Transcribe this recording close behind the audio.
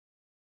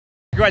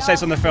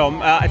Congratulations on the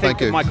film. I think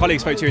Thank you. my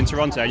colleague spoke to you in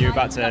Toronto. You were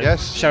about to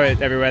show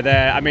it everywhere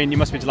there. I mean, you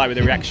must be delighted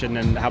with the reaction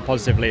and how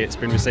positively it's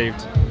been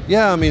received.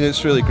 Yeah, I mean,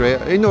 it's really great.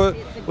 You know,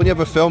 when you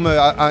have a film,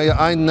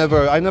 I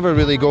never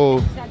really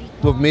go,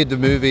 we've made the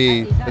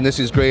movie and this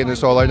is great and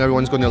it's all out and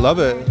everyone's going to love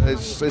it.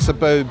 It's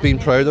about being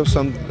proud of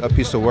a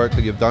piece of work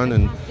that you've done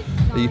and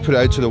you put it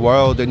out to the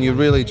world, and you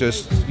really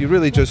just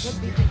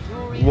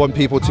want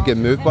people to get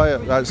moved by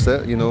it. That's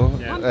it, you know,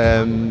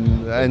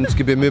 and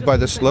to be moved by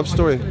this love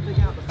story.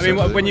 I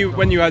mean, when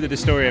you heard the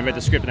story and read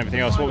the script and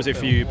everything else, what was it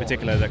for you in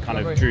particular that kind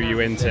of drew you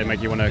in to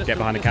make you want to get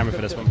behind the camera for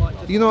this one?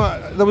 You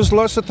know, there was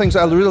lots of things.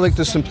 I really liked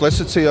the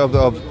simplicity of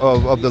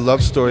the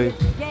love story,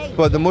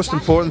 but the most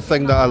important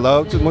thing I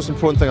loved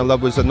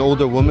was an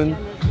older woman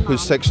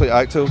who's sexually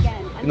active.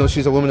 You know,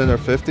 she's a woman in her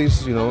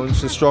 50s, you know, and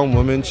she's a strong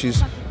woman.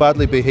 She's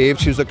badly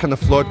behaved. She was a kind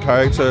of flawed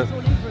character,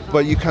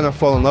 but you kind of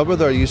fall in love with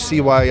her. You see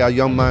why a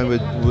young man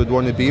would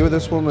want to be with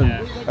this woman.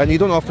 And you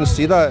don't often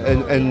see that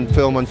in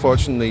film,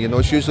 unfortunately. You know,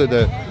 it's usually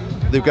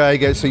the guy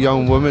gets a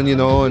young woman, you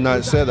know, and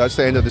that's it. That's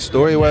the end of the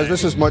story. Whereas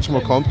this is much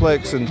more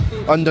complex, and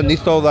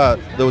underneath all that,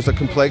 there was a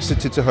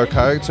complexity to her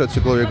character, to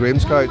Gloria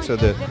Graham's character,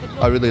 that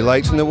I really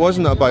liked. And it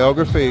wasn't a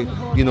biography.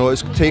 You know,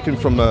 it's taken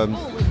from a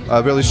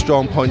really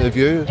strong point of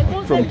view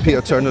from Peter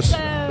Turner's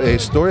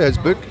story, his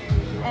book,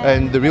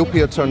 and the real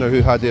Peter Turner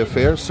who had the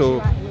affair.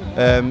 So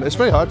it's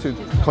very hard to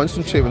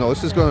concentrate when all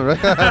this is going on,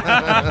 right?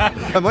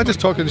 Am I just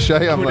talking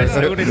shy? All this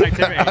activity.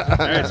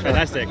 No, it's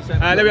fantastic.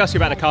 Let me ask you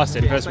about the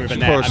casting first with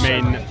Annette.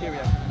 I mean,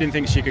 didn't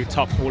think she could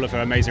top all of her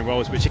amazing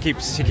roles, but she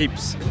keeps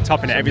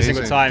topping it every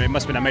single time. It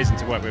must have been amazing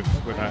to work with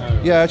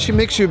her. Yeah, she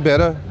makes you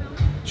better.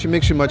 She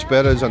makes you much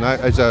better as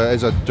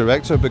a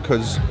director,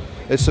 because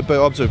it's about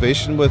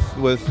observation with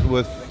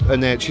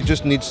Annette. She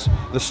just needs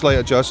the slight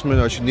adjustment,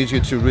 or she needs you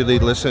to really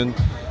listen.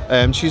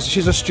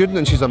 She's a student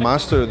and she's a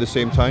master at the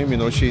same time. You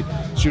know, she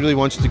really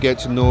wants to get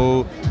to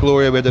know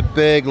Gloria. We had a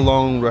big,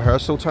 long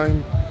rehearsal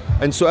time,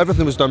 and so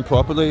everything was done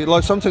properly.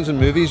 Like sometimes in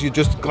movies, you're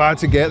just glad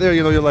to get there.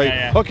 You know, you're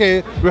like,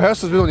 okay,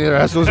 rehearsals. We don't need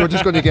rehearsals. We're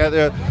just going to get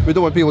there. We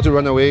don't want people to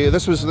run away.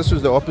 This was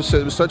the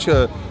opposite.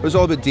 It was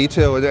all about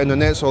detail, and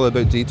Annette's all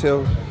about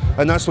detail,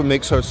 and that's what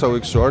makes her so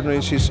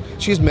extraordinary.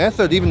 She's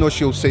method, even though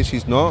she'll say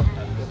she's not.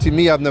 To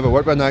me, I've never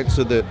worked with an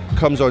actor that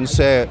comes on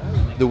set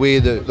the way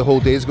that the whole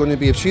day is going to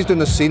be. If she's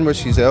doing a scene where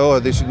she's ill,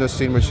 or she's doing a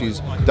scene where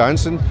she's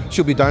dancing,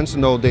 she'll be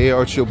dancing all day,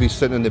 or she'll be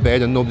sitting in the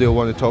bed and nobody will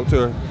want to talk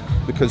to her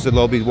because they'll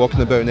all be walking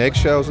about in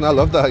eggshells. And I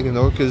love that, you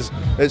know, because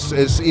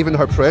it's even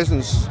her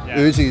presence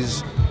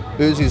oozes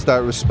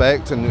that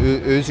respect and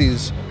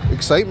oozes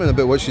excitement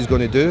about what she's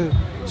going to do.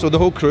 So the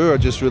whole crew are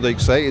just really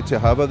excited to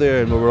have her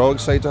there, and we're all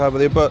excited to have her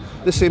there. But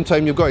at the same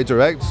time, you've got to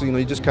direct. So, you know,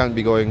 you just can't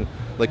be going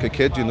like a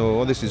kid, you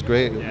know, oh, this is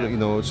great, you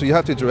know. So you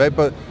have to direct,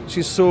 but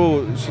she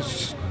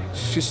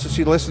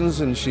listens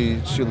and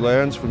she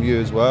learns from you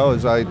as well.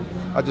 As I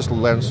just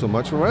learned so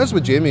much from her. As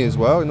with Jamie as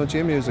well. You know,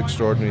 Jamie is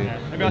extraordinary.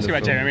 Let me ask you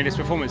about Jamie. I mean, his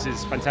performance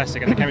is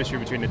fantastic, and the chemistry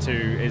between the two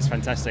is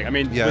fantastic. I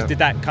mean, did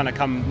that kind of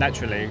come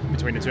naturally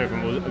between the two of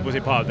them, or was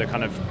it part of the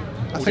kind of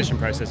audition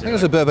process? I think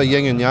there's a bit of a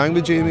yin and yang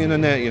with Jamie and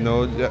Annette, you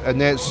know.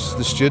 Annette's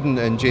the student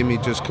and Jamie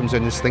just comes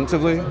in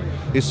instinctively.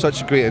 He's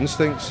such great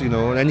instincts, you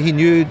know, and he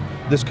knew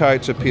this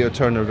character Peter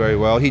Turner very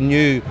well. He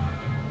knew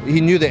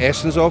the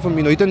essence of him,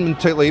 you know. He didn't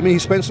particularly, I mean, he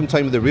spent some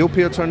time with the real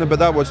Peter Turner, but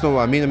that was not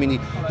what I mean. I mean,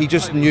 he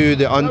just knew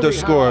the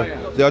underscore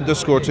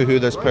to who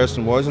this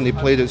person was, and he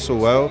played it so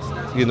well,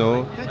 you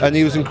know. And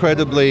he was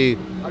incredibly,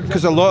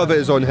 because a lot of it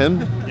is on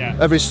him.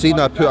 Every scene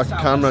I put a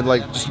camera,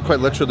 like, just quite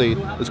literally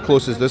as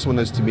close as this one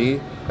is to me,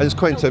 and it's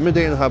quite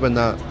intimidating having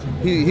that.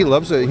 He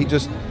loves it.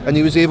 And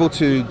he was able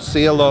to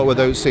say a lot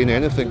without saying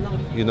anything,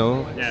 you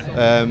know.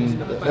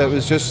 It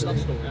was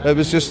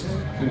just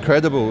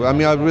incredible. I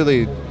mean, I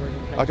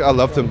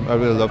loved him. I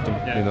really loved him.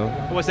 You know.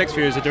 What's next for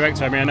you as a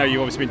director? I mean, I know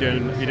you've obviously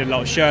you did a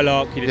lot of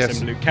Sherlock. You did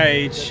some Luke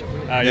Cage.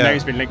 Your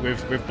name's been linked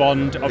with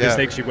Bond,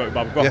 obviously, because you worked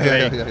with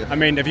Barber. I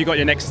mean, have you got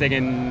your next thing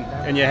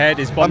in your head?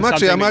 Is Bond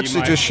something I'm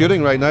actually just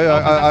shooting right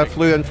now. I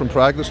flew in from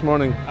Prague this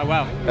morning. Oh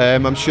wow.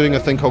 I'm shooting a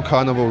thing called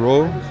Carnival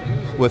Row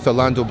with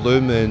Orlando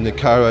Bloom and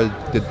Cara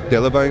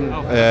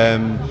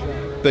Delevingne.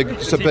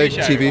 It's a big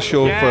TV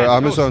show for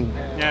Amazon.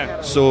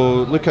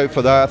 So look out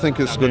for that. I think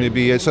it's going to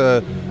be. It's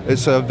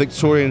a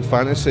Victorian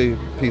fantasy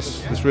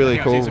piece. It's really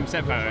cool. I've seen some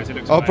set photos. It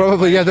looks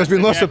probably. Yeah, there's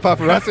been lots of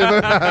paparazzi.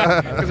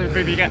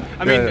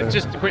 I mean,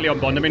 just quickly on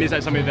Bond. I mean, is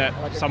that something that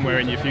somewhere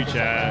in your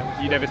future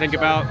you'd ever think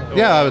about? Or?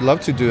 Yeah, I would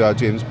love to do a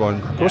James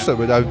Bond. Of course I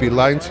would. I would be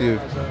lying to you.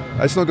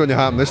 It's not going to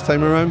happen this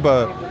time around,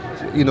 but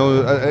you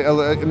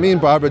know, me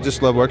and Barber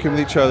just love working with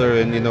each other,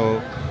 and you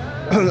know.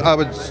 I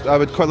would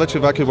quite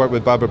literally, if I could work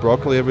with Barbara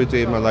Broccoli every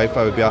day in my life,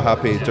 I would be a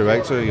happy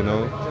director, you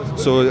know.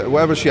 So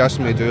whatever she asks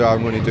me to do,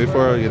 I'm going to do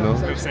for her, you know.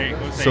 We'll see.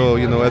 So,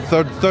 you know, a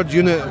third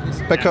unit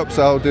pickups,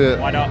 I'll do it.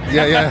 Why not?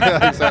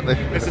 Yeah, exactly.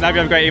 Listen, I hope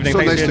you have a great evening. So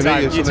Thanks nice for your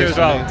time. To meet you. You too as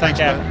well. Take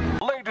care.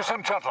 Ladies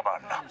and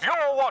gentlemen,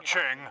 you're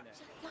watching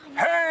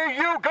Hey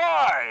You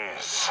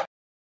Guys.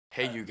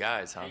 Hey You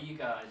Guys, huh? Hey You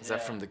Guys. Is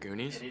that from the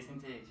Goonies? It is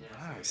indeed, yes.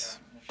 Nice.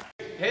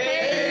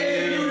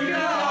 Hey You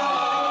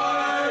Guys!